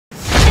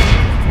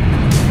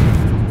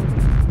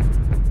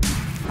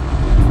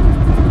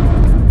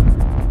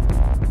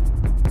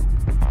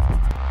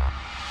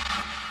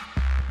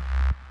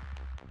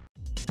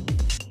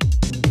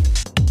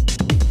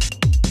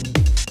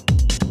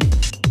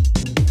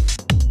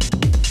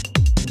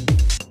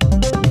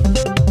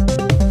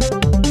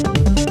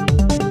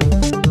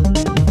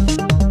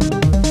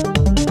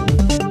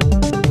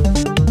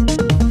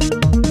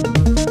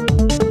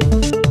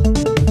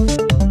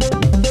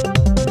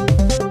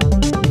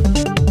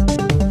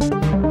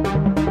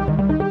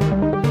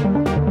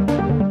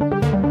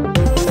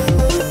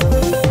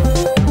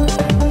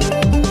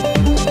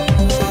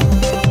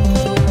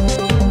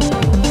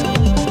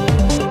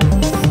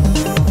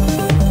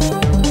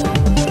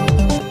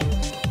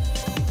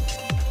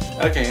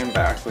Okay, I'm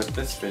back with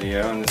this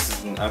video, and this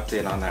is an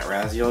update on that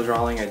Raziel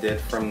drawing I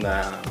did from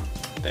the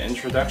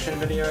introduction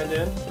video I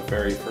did, the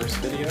very first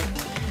video.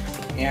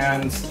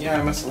 And yeah,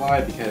 I must have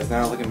lied, because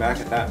now looking back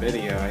at that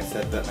video, I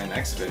said that my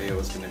next video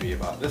was going to be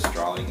about this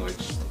drawing,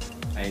 which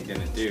I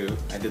didn't do.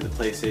 I did the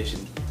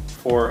PlayStation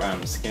 4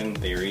 skin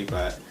theory,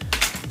 but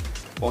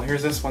well,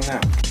 here's this one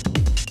now.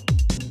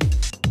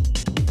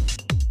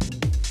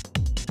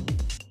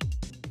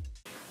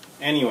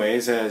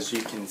 Anyways, as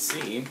you can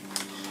see,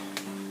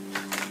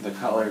 the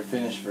colored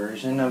finished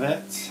version of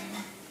it,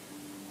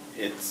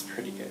 it's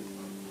pretty good.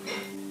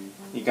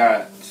 You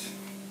got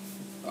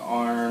the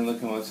arm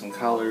looking with some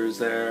colors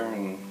there,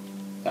 and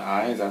the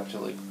eyes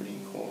actually look pretty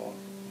cool.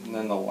 And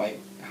then the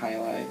white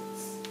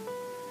highlights.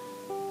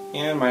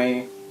 And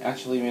I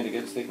actually made a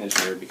good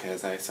signature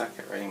because I suck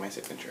at writing my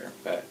signature,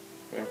 but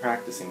I've been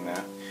practicing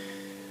that.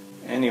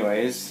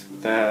 Anyways,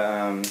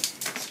 the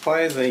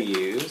supplies I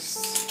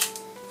used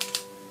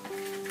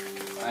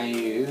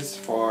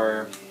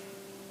for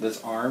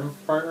this arm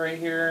part right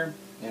here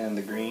and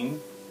the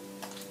green,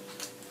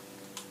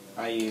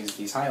 I used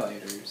these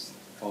highlighters.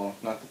 Well,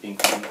 not the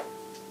pink one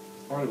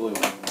or the blue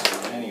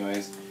one.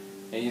 Anyways,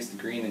 I used the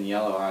green and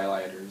yellow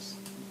highlighters.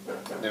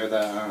 They're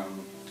the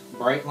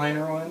bright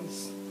liner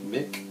ones,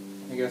 Bic,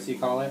 I guess you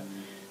call it.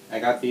 I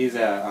got these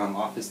at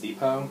Office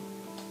Depot.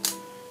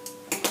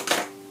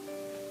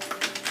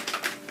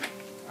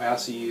 I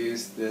also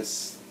used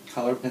this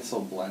color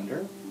pencil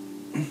blender.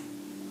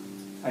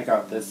 I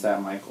got this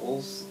at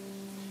Michael's.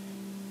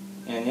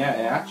 And yeah,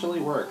 it actually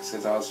works,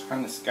 because I was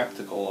kind of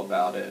skeptical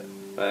about it.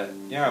 But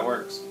yeah, it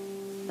works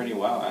pretty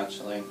well,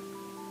 actually.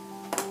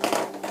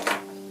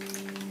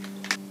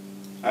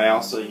 I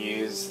also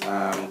use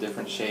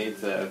different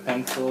shades of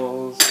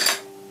pencils.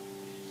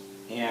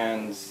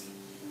 And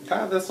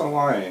got this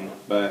online,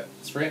 but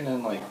it's written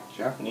in like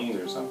Japanese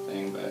or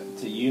something. But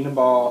it's a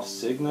Uniball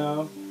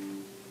Signo.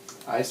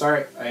 I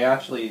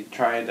actually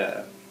tried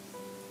to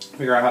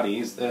figure out how to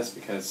use this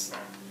because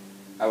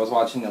I was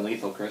watching the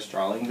Lethal Chris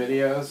drawing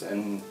videos,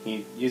 and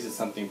he uses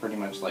something pretty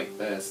much like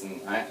this,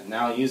 and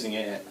now using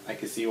it, I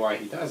can see why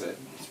he does it.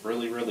 It's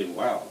really, really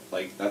well.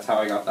 Like, that's how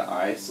I got the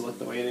eyes to look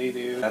the way they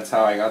do. That's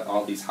how I got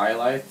all these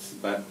highlights,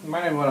 but it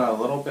might have went a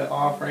little bit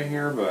off right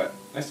here, but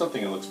I still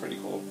think it looks pretty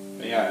cool.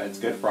 But yeah, it's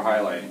good for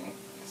highlighting.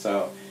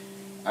 So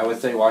I would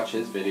say watch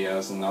his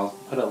videos, and I'll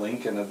put a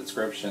link in the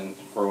description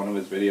for one of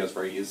his videos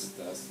where he uses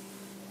this.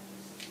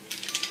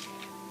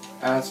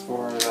 As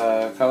for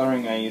the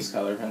coloring, I use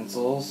color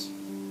pencils.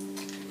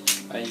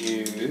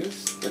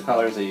 The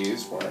colors I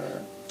use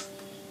were,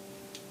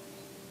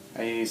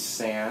 I use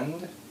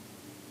sand,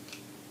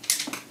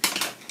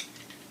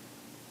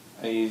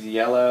 I use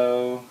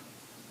yellow,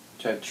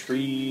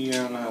 Chartreuse, I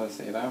don't know how to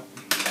say that,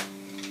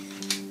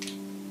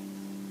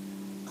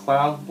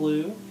 cloud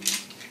blue,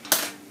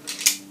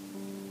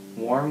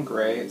 warm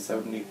gray at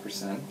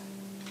 70%,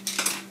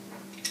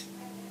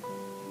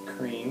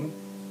 cream,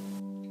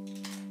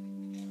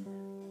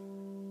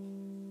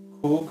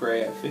 cool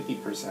gray at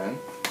 50%,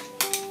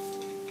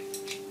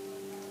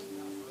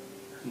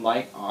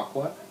 light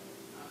aqua,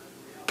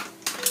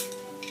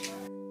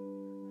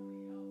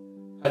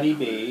 Putty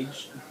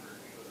beige,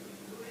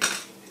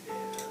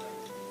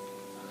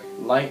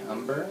 light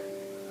umber,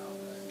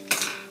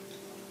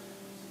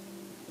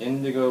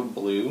 indigo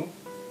blue,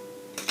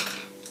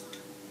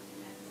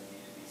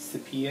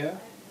 sepia,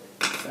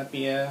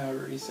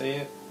 however you say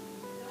it,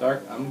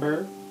 dark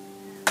umber,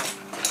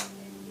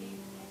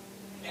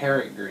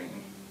 parrot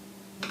green.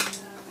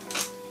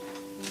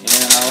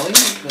 And I'll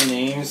leave the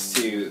names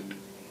to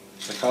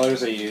the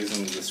colors I use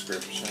in the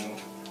description,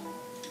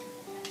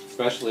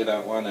 especially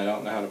that one I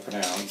don't know how to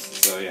pronounce,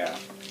 so yeah,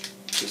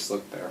 just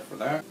look there for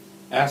that.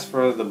 As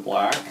for the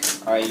black,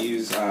 I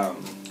use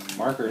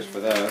markers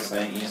for this. I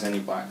didn't use any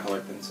black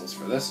color pencils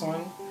for this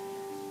one,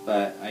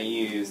 but I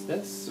use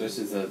this, which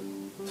is a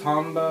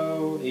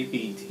Tombow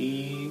APT.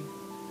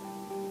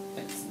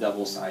 It's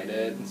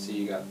double-sided, and so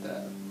you got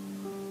the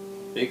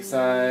big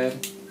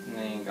side, and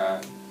then you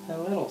got the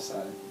little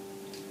side.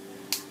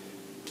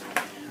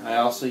 I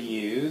also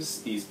use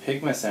these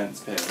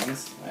Pigmacents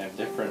pins. I have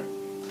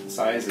different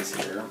sizes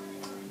here.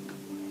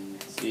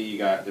 See, you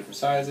got different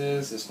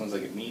sizes. This one's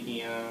like a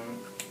medium,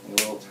 a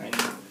little tiny.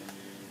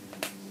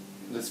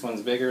 This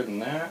one's bigger than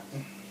that.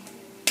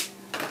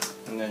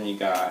 And then you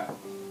got,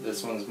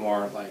 this one's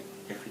more like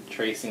if you're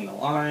tracing the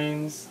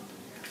lines.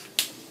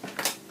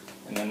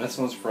 And then this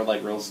one's for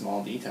like real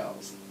small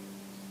details.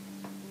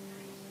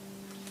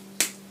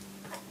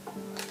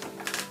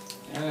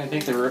 And I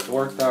think they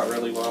worked out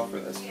really well for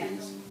this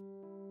piece.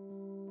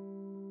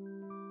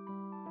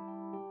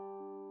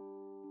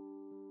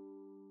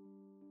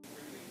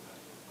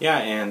 Yeah,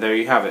 and there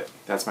you have it.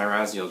 That's my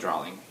Raziel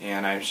drawing.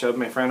 And I showed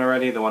my friend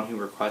already, the one who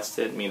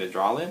requested me to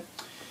draw it.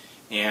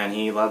 And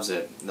he loves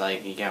it.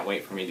 Like, he can't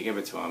wait for me to give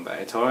it to him. But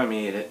I told him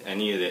I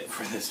needed it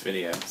for this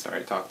video. Sorry,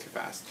 I talked too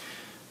fast.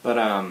 But,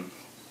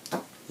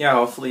 yeah,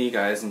 hopefully you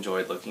guys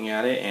enjoyed looking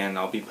at it. And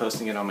I'll be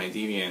posting it on my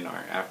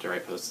Deviantart after I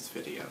post this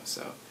video.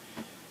 So,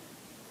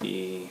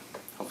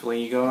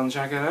 hopefully you go and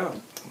check it out.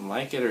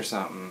 Like it or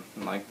something.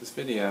 Like this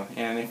video.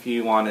 And if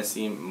you want to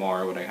see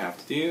more what I have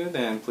to do,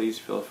 then please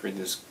feel free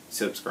to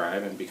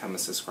subscribe and become a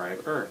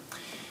subscriber.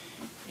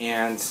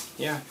 And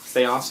yeah,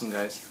 stay awesome,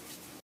 guys.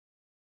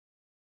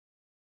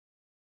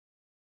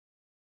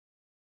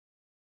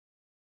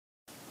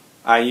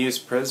 I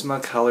use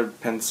Prisma colored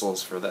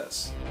pencils for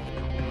this.